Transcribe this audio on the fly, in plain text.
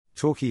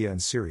Türkiye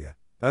and Syria,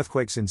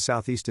 earthquakes in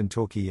southeastern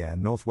Türkiye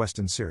and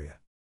northwestern Syria.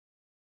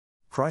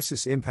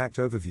 Crisis Impact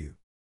Overview.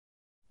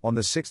 On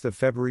the 6th of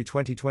February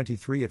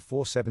 2023 at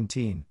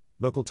 4:17,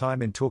 local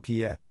time in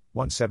Türkiye,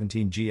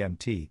 1:17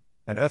 GMT,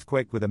 an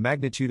earthquake with a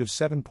magnitude of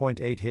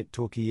 7.8 hit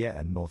Türkiye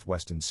and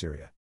northwestern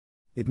Syria.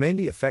 It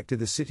mainly affected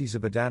the cities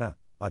of Adana,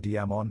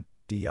 Adıyaman,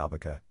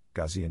 Diyarbakır,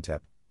 Gaziantep,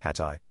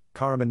 Hatay,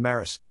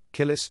 Kahramanmaraş,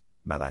 Kilis,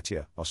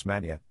 Malatya,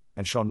 Osmaniye,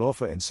 and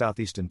Şanlıurfa in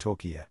southeastern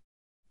Türkiye,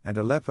 and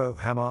Aleppo,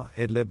 Hama,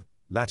 Idlib,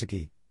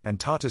 Lataki, and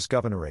Tartus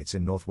governorates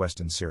in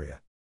northwestern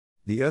Syria.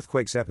 The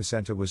earthquake's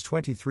epicenter was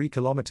 23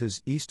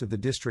 kilometers east of the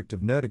district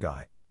of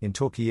Nurdigay, in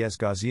Türkiye's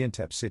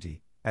Gaziantep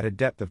city, at a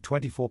depth of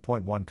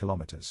 24.1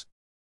 kilometers.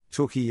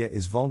 Türkiye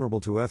is vulnerable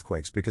to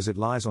earthquakes because it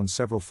lies on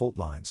several fault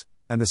lines,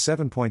 and the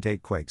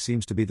 7.8 quake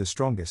seems to be the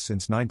strongest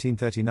since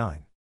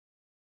 1939.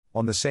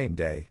 On the same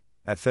day,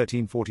 at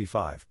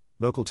 13:45,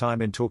 local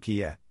time in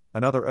Türkiye,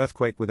 another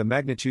earthquake with a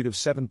magnitude of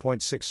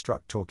 7.6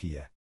 struck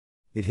Türkiye.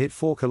 It hit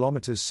 4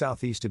 kilometers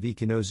southeast of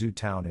Ekinozu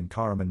town in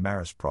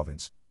Kahramanmaraş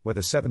province, where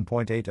the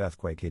 7.8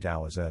 earthquake hit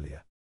hours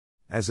earlier.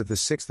 As of the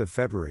 6th of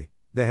February,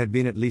 there had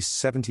been at least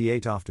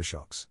 78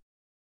 aftershocks.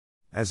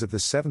 As of the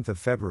 7th of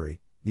February,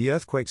 the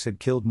earthquakes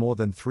had killed more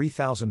than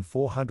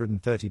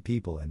 3,430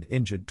 people and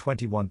injured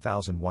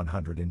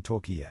 21,100 in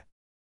Türkiye.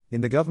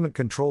 In the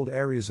government-controlled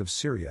areas of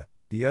Syria,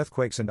 the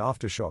earthquakes and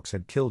aftershocks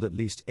had killed at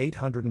least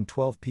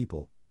 812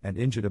 people and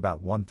injured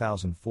about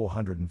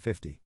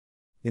 1,450.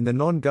 In the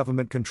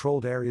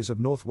non-government-controlled areas of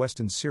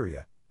northwestern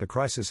Syria, the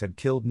crisis had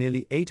killed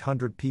nearly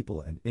 800 people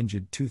and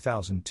injured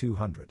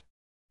 2,200.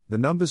 The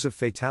numbers of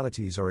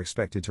fatalities are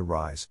expected to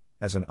rise,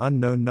 as an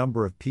unknown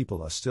number of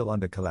people are still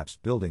under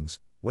collapsed buildings,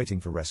 waiting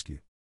for rescue.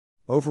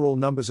 Overall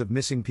numbers of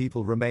missing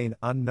people remain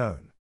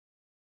unknown.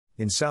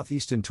 In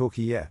southeastern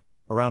Türkiye,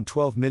 around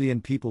 12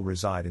 million people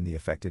reside in the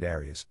affected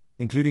areas,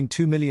 including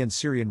 2 million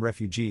Syrian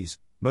refugees,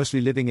 mostly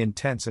living in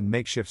tents and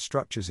makeshift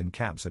structures in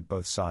camps at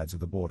both sides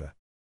of the border.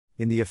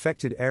 In the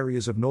affected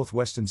areas of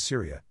northwestern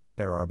Syria,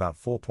 there are about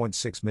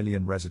 4.6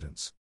 million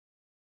residents.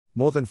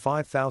 More than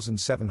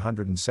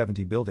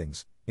 5,770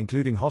 buildings,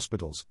 including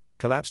hospitals,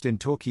 collapsed in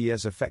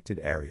Türkiye's affected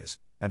areas,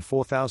 and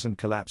 4,000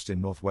 collapsed in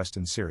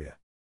northwestern Syria.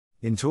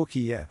 In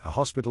Türkiye, a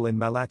hospital in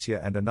Malatya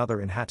and another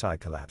in Hatay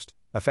collapsed,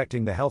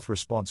 affecting the health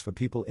response for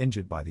people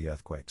injured by the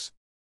earthquakes.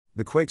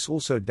 The quakes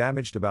also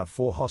damaged about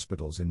 4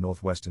 hospitals in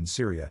northwestern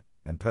Syria,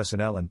 and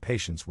personnel and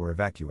patients were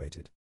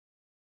evacuated.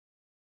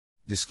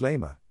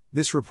 Disclaimer: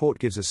 this report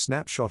gives a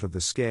snapshot of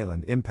the scale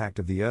and impact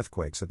of the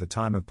earthquakes at the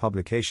time of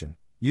publication,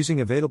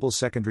 using available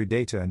secondary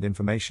data and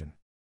information.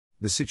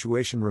 The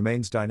situation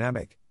remains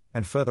dynamic,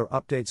 and further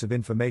updates of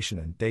information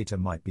and data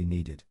might be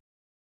needed.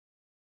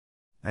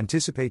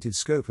 Anticipated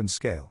scope and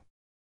scale.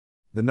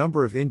 The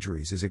number of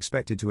injuries is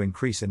expected to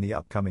increase in the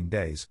upcoming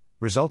days,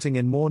 resulting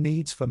in more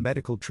needs for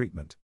medical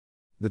treatment.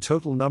 The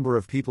total number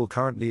of people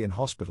currently in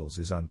hospitals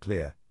is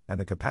unclear, and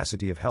the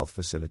capacity of health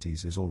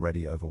facilities is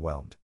already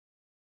overwhelmed.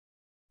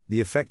 The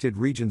affected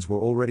regions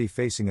were already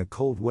facing a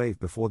cold wave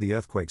before the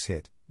earthquakes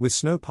hit, with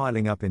snow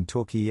piling up in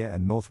Türkiye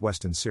and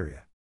northwestern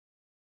Syria.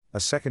 A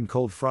second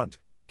cold front,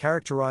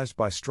 characterized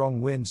by strong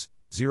winds,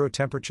 zero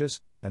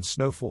temperatures, and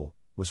snowfall,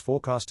 was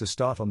forecast to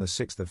start on the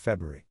 6th of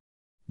February.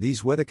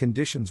 These weather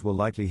conditions will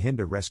likely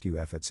hinder rescue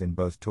efforts in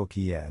both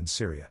Türkiye and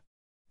Syria.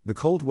 The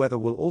cold weather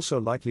will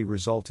also likely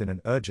result in an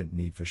urgent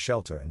need for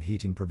shelter and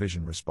heating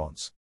provision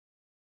response.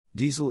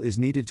 Diesel is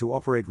needed to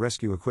operate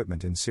rescue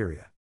equipment in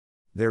Syria.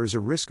 There is a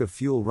risk of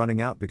fuel running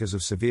out because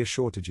of severe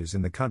shortages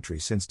in the country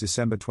since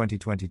December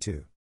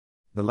 2022.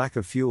 The lack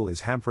of fuel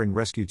is hampering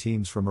rescue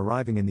teams from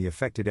arriving in the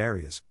affected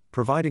areas,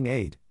 providing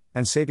aid,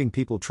 and saving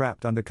people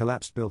trapped under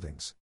collapsed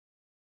buildings.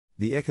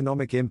 The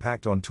economic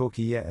impact on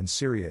Türkiye and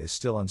Syria is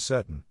still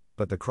uncertain,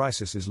 but the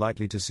crisis is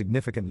likely to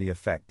significantly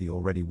affect the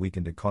already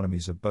weakened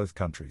economies of both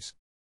countries.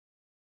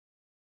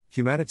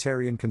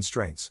 Humanitarian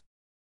constraints.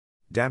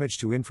 Damage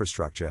to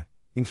infrastructure,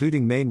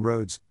 including main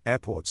roads,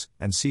 airports,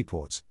 and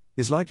seaports,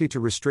 is likely to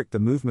restrict the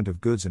movement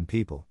of goods and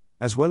people,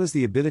 as well as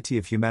the ability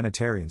of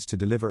humanitarians to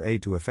deliver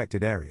aid to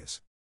affected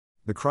areas.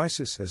 The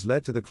crisis has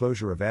led to the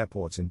closure of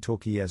airports in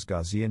Türkiye's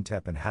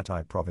Gaziantep and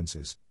Hatay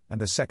provinces,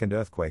 and a second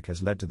earthquake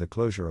has led to the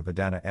closure of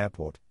Adana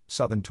Airport,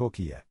 southern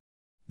Türkiye.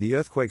 The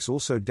earthquakes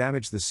also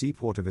damaged the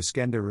seaport of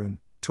Iskenderun,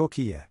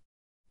 Türkiye.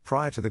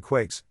 Prior to the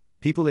quakes,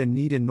 people in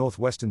need in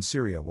northwestern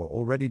Syria were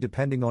already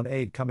depending on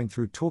aid coming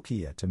through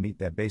Türkiye to meet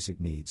their basic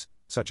needs,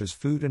 such as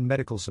food and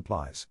medical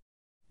supplies.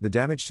 The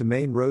damage to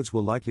main roads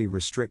will likely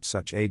restrict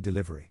such aid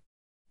delivery.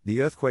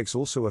 The earthquakes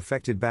also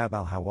affected Bab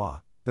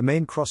al-Hawa, the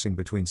main crossing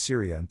between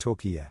Syria and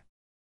Türkiye.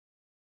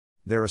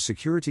 There are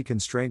security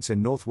constraints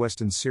in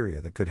northwestern Syria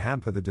that could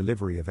hamper the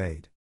delivery of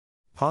aid.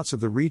 Parts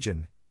of the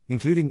region,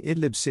 including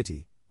Idlib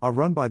city, are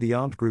run by the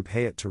armed group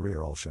Hayat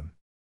Tahrir al-Sham.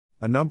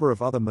 A number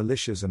of other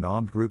militias and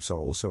armed groups are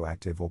also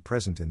active or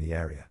present in the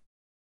area.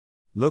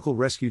 Local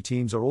rescue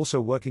teams are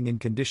also working in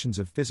conditions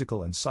of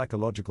physical and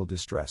psychological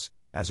distress.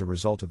 As a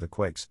result of the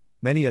quakes,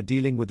 many are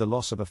dealing with the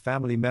loss of a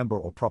family member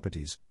or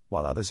properties,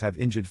 while others have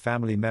injured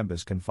family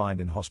members confined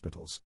in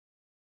hospitals.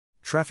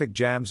 Traffic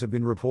jams have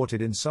been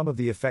reported in some of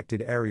the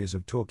affected areas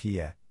of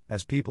Türkiye,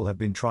 as people have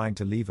been trying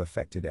to leave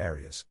affected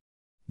areas.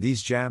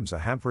 These jams are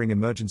hampering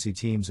emergency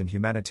teams and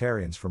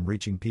humanitarians from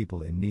reaching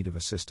people in need of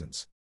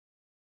assistance.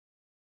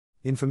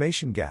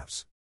 Information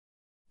gaps.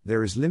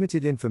 There is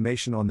limited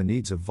information on the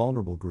needs of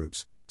vulnerable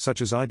groups,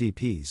 such as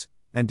IDPs,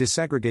 and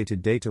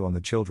disaggregated data on the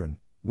children,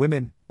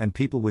 women, and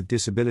people with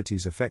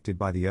disabilities affected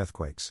by the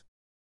earthquakes.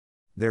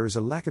 There is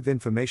a lack of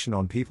information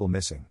on people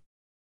missing.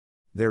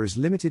 There is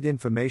limited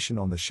information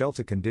on the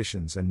shelter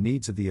conditions and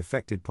needs of the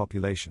affected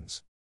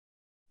populations.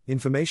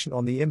 Information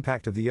on the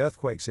impact of the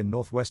earthquakes in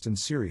northwestern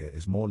Syria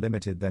is more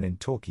limited than in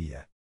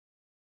Türkiye.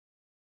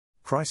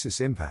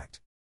 Crisis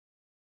impact.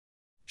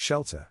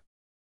 Shelter.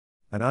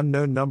 An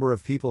unknown number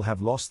of people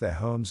have lost their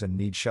homes and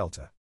need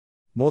shelter.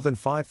 More than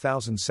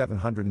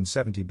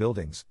 5,770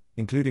 buildings,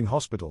 including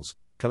hospitals,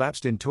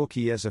 collapsed in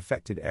Türkiye's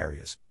affected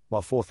areas,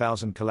 while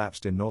 4,000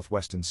 collapsed in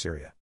northwestern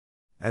Syria.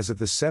 As of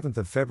the 7th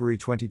of February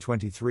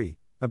 2023,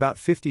 about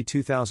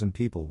 52,000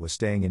 people were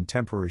staying in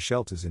temporary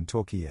shelters in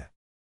Türkiye.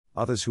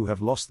 Others who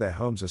have lost their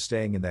homes are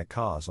staying in their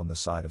cars on the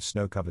side of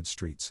snow-covered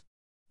streets.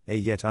 A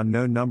yet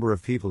unknown number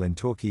of people in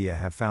Türkiye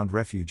have found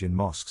refuge in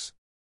mosques.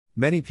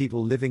 Many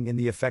people living in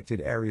the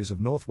affected areas of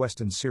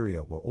northwestern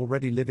Syria were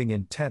already living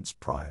in tents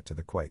prior to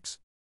the quakes.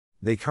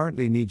 They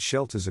currently need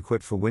shelters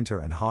equipped for winter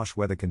and harsh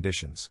weather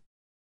conditions.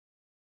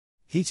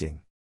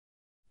 Heating.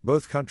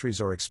 Both countries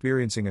are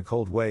experiencing a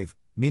cold wave,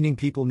 meaning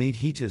people need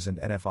heaters and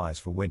NFIs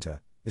for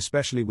winter,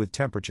 especially with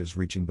temperatures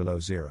reaching below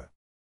zero.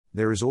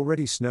 There is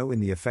already snow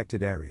in the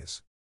affected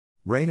areas.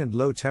 Rain and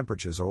low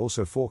temperatures are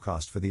also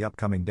forecast for the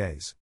upcoming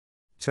days.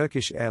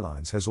 Turkish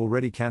Airlines has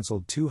already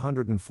cancelled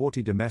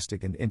 240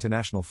 domestic and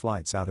international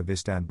flights out of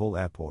Istanbul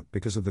airport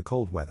because of the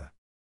cold weather.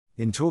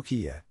 In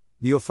Türkiye,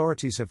 the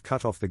authorities have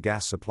cut off the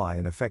gas supply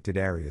in affected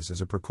areas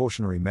as a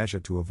precautionary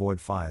measure to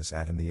avoid fires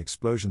and the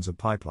explosions of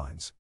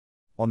pipelines.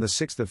 On the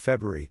 6th of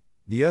February,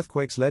 the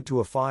earthquakes led to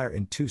a fire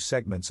in two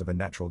segments of a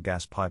natural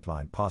gas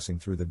pipeline passing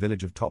through the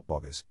village of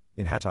Topboğaz,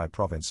 in Hatay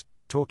province,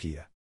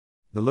 Türkiye.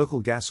 The local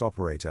gas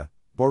operator,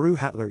 Boru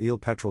Hatlar İl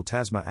Petrol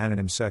Tasma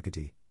Anonim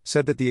Şirketi,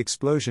 said that the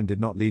explosion did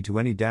not lead to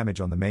any damage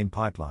on the main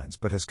pipelines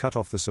but has cut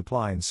off the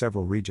supply in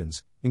several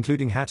regions,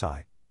 including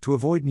Hatay, to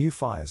avoid new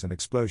fires and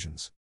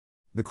explosions.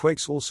 The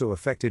quakes also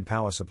affected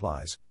power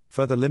supplies,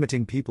 further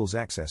limiting people's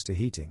access to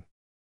heating.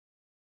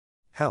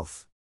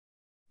 Health.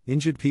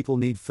 Injured people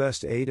need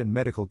first aid and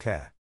medical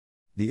care.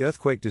 The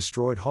earthquake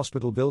destroyed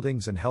hospital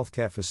buildings and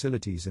healthcare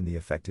facilities in the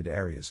affected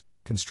areas,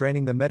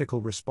 constraining the medical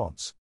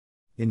response.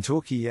 In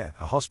Türkiye,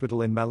 a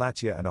hospital in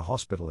Malatya and a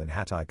hospital in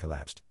Hatay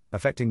collapsed,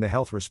 affecting the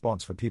health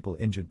response for people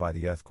injured by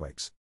the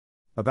earthquakes.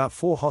 About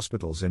 4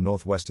 hospitals in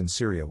northwestern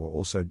Syria were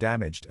also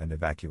damaged and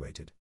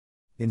evacuated.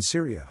 In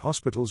Syria,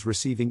 hospitals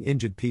receiving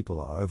injured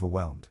people are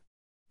overwhelmed.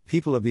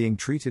 People are being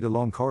treated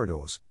along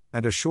corridors,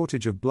 and a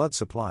shortage of blood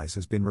supplies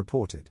has been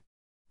reported.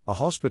 A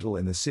hospital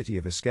in the city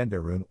of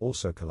Iskenderun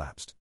also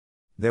collapsed.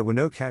 There were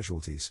no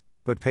casualties,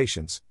 but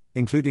patients,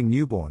 including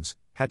newborns,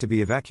 had to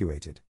be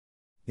evacuated.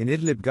 In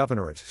Idlib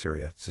Governorate,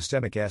 Syria,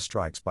 systemic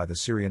airstrikes by the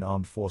Syrian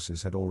armed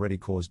forces had already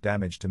caused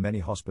damage to many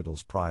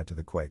hospitals prior to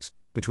the quakes.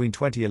 Between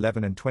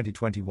 2011 and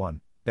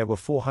 2021, there were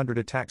 400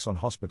 attacks on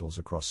hospitals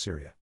across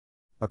Syria.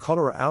 A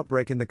cholera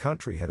outbreak in the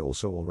country had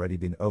also already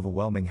been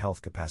overwhelming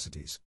health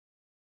capacities.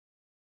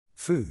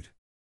 Food.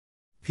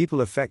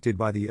 People affected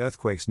by the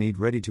earthquakes need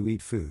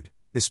ready-to-eat food,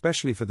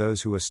 especially for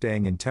those who are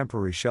staying in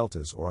temporary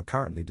shelters or are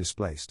currently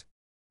displaced.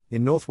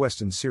 In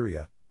northwestern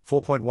Syria,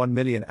 4.1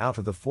 million out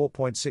of the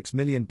 4.6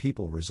 million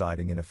people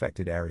residing in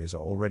affected areas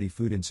are already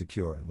food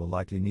insecure and will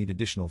likely need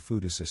additional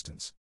food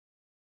assistance.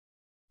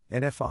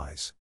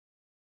 NFIs.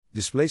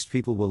 Displaced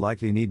people will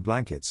likely need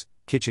blankets,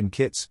 kitchen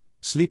kits,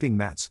 sleeping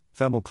mats,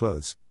 thermal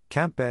clothes,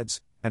 camp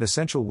beds, and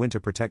essential winter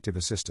protective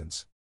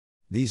assistance.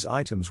 These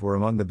items were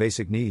among the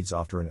basic needs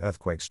after an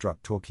earthquake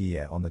struck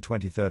Türkiye on the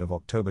 23rd of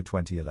October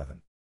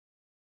 2011.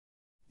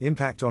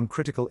 Impact on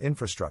critical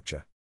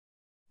infrastructure.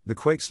 The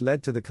quakes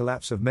led to the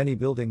collapse of many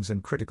buildings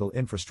and critical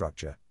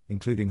infrastructure,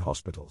 including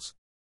hospitals.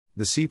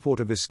 The seaport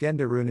of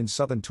Iskenderun in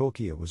southern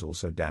Türkiye was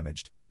also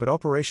damaged, but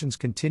operations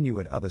continue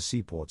at other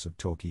seaports of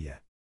Türkiye.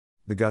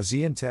 The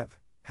Gaziantep,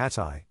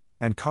 Hatay,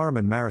 and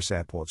Kahramanmaraş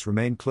airports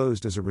remain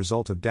closed as a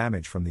result of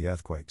damage from the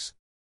earthquakes.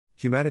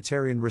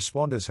 Humanitarian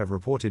responders have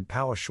reported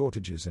power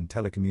shortages and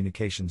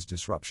telecommunications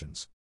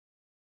disruptions.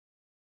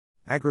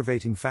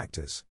 Aggravating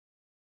factors.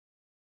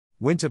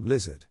 Winter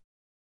blizzard.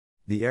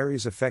 The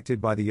areas affected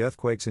by the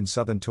earthquakes in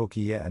southern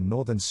Türkiye and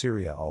northern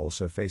Syria are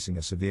also facing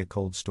a severe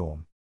cold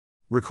storm.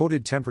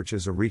 Recorded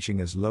temperatures are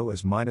reaching as low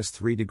as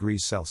 -3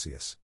 degrees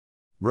Celsius.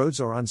 Roads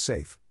are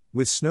unsafe,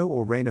 with snow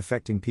or rain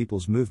affecting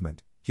people's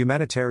movement,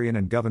 humanitarian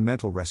and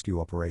governmental rescue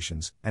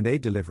operations, and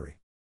aid delivery.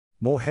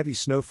 More heavy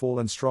snowfall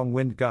and strong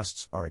wind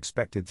gusts are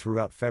expected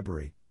throughout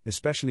February,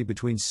 especially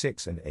between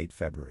 6 and 8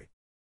 February.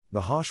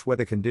 The harsh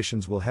weather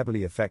conditions will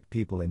heavily affect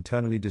people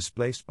internally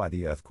displaced by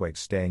the earthquakes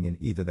staying in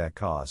either their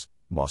cars,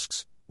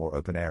 mosques, or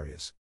open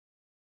areas.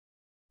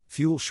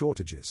 Fuel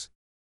shortages.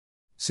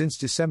 Since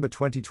December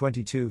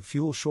 2022,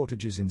 fuel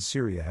shortages in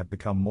Syria have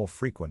become more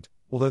frequent,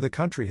 although the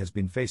country has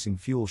been facing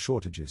fuel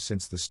shortages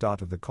since the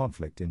start of the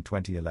conflict in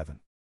 2011.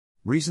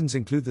 Reasons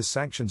include the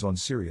sanctions on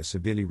Syria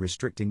severely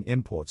restricting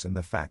imports and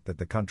the fact that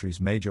the country's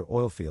major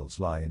oil fields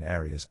lie in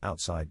areas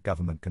outside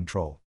government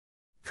control.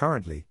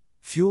 Currently,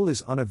 fuel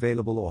is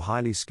unavailable or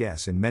highly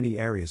scarce in many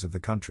areas of the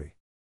country.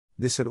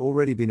 This had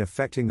already been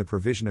affecting the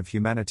provision of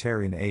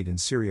humanitarian aid in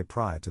Syria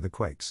prior to the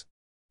quakes.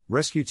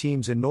 Rescue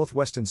teams in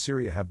northwestern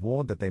Syria have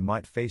warned that they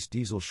might face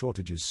diesel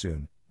shortages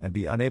soon and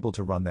be unable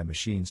to run their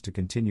machines to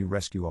continue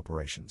rescue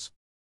operations.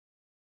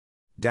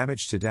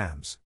 Damage to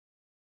dams.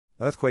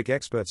 Earthquake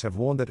experts have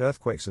warned that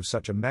earthquakes of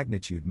such a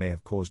magnitude may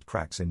have caused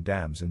cracks in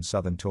dams in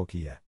southern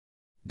Türkiye.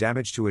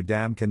 Damage to a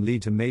dam can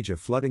lead to major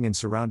flooding in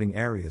surrounding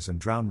areas and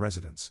drown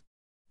residents.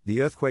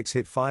 The earthquakes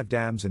hit 5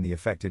 dams in the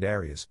affected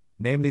areas,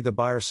 namely the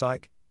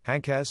Bayırsak,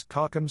 Hankaz,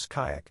 Karkums,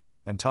 Kayak,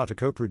 and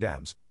Tahtakopru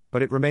dams,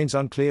 but it remains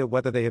unclear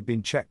whether they have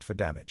been checked for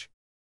damage.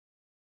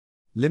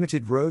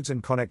 Limited roads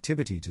and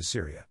connectivity to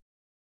Syria.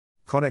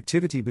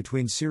 Connectivity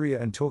between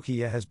Syria and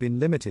Türkiye has been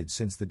limited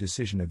since the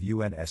decision of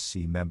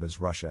UNSC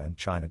members Russia and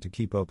China to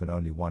keep open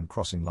only one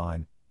crossing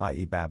line,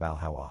 i.e. Bab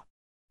al-Hawa.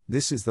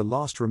 This is the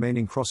last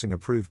remaining crossing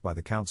approved by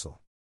the Council.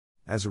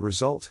 As a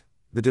result,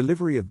 the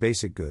delivery of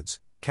basic goods,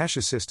 cash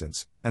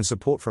assistance, and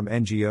support from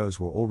NGOs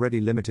were already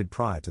limited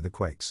prior to the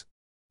quakes.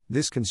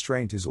 This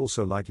constraint is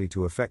also likely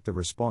to affect the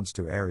response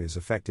to areas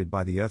affected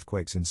by the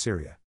earthquakes in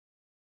Syria.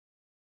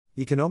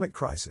 Economic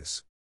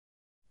crisis.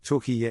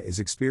 Türkiye is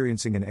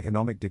experiencing an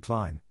economic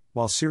decline,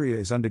 while Syria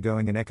is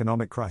undergoing an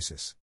economic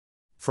crisis.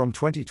 From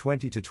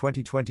 2020 to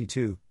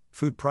 2022,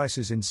 food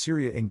prices in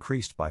Syria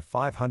increased by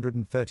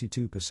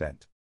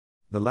 532%.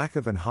 The lack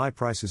of and high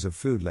prices of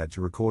food led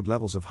to record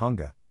levels of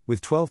hunger,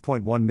 with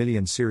 12.1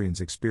 million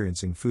Syrians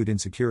experiencing food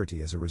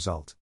insecurity as a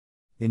result.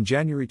 In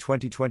January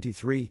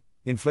 2023,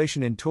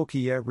 inflation in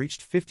Türkiye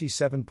reached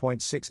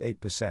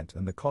 57.68%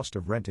 and the cost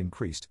of rent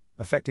increased,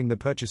 affecting the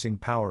purchasing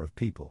power of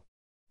people.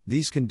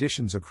 These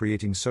conditions are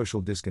creating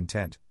social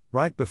discontent,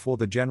 right before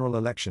the general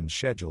elections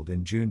scheduled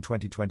in June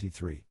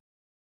 2023.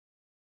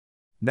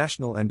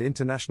 National and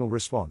international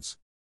response.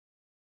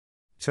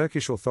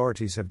 Turkish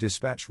authorities have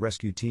dispatched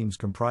rescue teams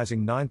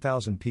comprising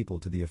 9,000 people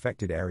to the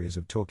affected areas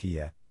of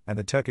Türkiye, and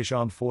the Turkish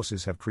armed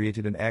forces have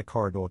created an air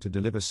corridor to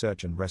deliver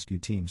search and rescue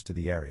teams to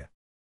the area.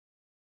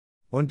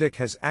 UNDEC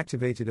has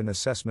activated an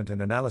assessment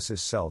and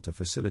analysis cell to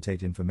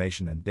facilitate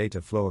information and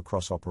data flow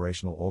across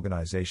operational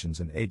organizations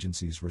and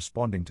agencies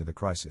responding to the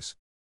crisis.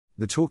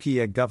 The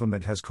Türkiye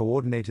government has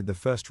coordinated the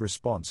first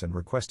response and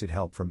requested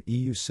help from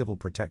EU civil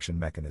protection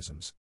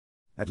mechanisms.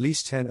 At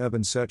least 10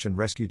 urban search and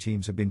rescue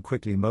teams have been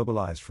quickly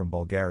mobilized from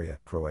Bulgaria,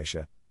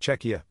 Croatia,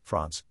 Czechia,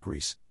 France,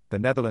 Greece, the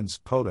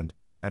Netherlands, Poland,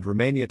 and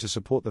Romania to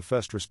support the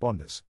first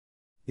responders.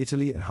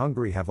 Italy and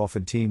Hungary have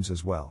offered teams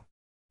as well.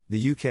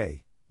 The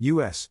UK,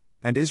 US,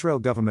 and Israel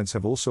governments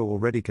have also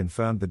already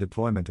confirmed the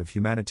deployment of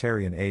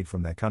humanitarian aid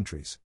from their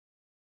countries.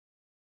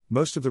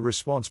 Most of the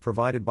response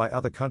provided by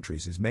other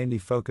countries is mainly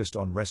focused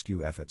on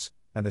rescue efforts,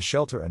 and the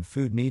shelter and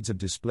food needs of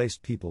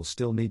displaced people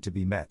still need to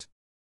be met.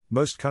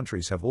 Most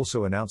countries have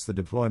also announced the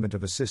deployment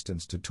of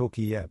assistance to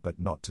Türkiye but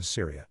not to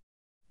Syria.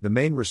 The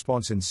main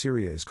response in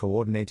Syria is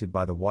coordinated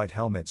by the White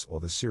Helmets or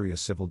the Syria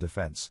Civil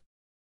Defense.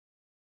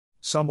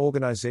 Some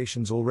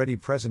organizations already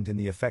present in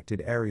the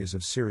affected areas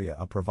of Syria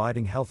are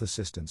providing health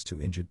assistance to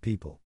injured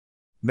people.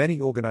 Many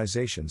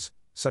organizations,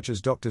 such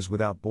as Doctors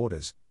Without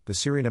Borders, the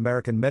Syrian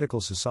American Medical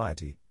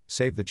Society,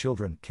 Save the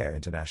Children, Care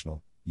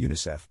International,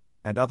 UNICEF,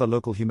 and other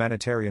local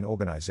humanitarian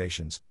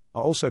organizations,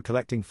 are also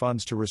collecting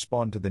funds to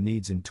respond to the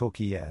needs in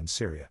Türkiye and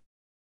Syria.